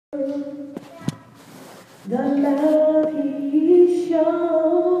The love he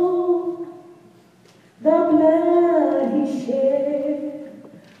showed, the blood he shed,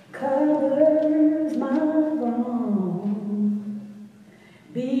 covers my wrong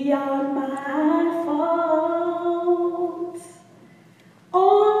beyond my faults.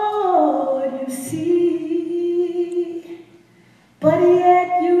 Oh, Lord, you see, but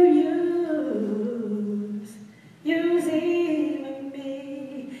yet you use even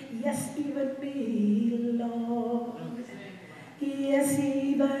me, yes, even me, Lord, yes,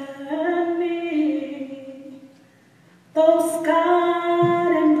 even me, though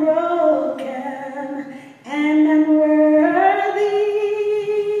scarred and broken and unworthy,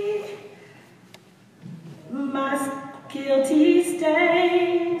 my guilty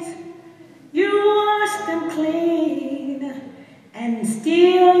stains, you wash them clean, and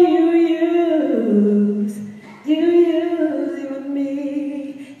still you use even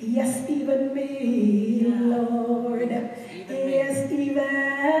me, yes, even me, Lord, yes,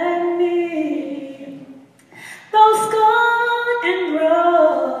 even me, though scorned and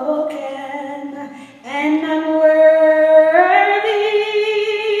broken and unworthy,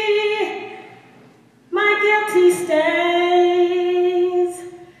 my guilty stains,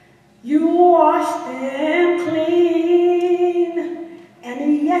 you wash them clean,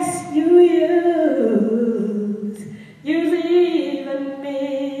 and yes, you use even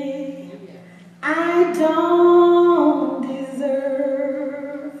me. I don't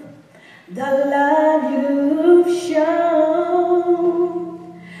deserve the love you've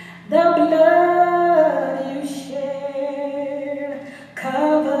shown, the blood you shed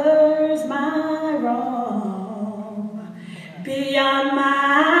covers my wrong beyond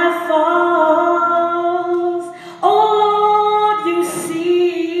my faults. Oh Lord, you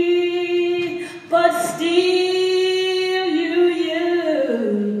see, but still you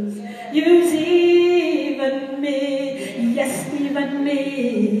use even me, yes, even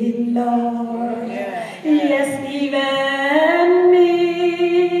me, Lord, yes, even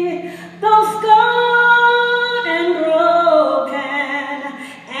me, though scorned and broken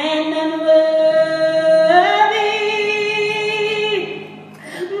and unworthy,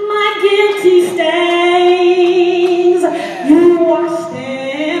 my guilty stains, you wash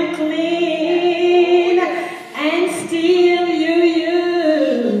them clean, and still you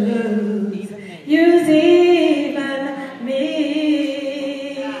use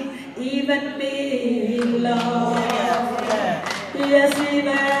even me, Lord, yes,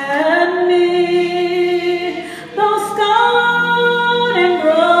 even me, though scorned and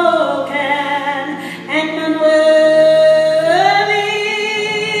broken and unworthy,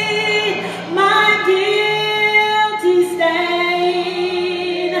 my guilty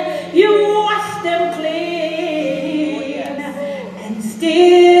stain, you wash them clean, and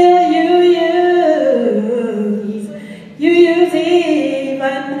still you use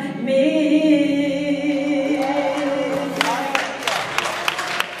even me.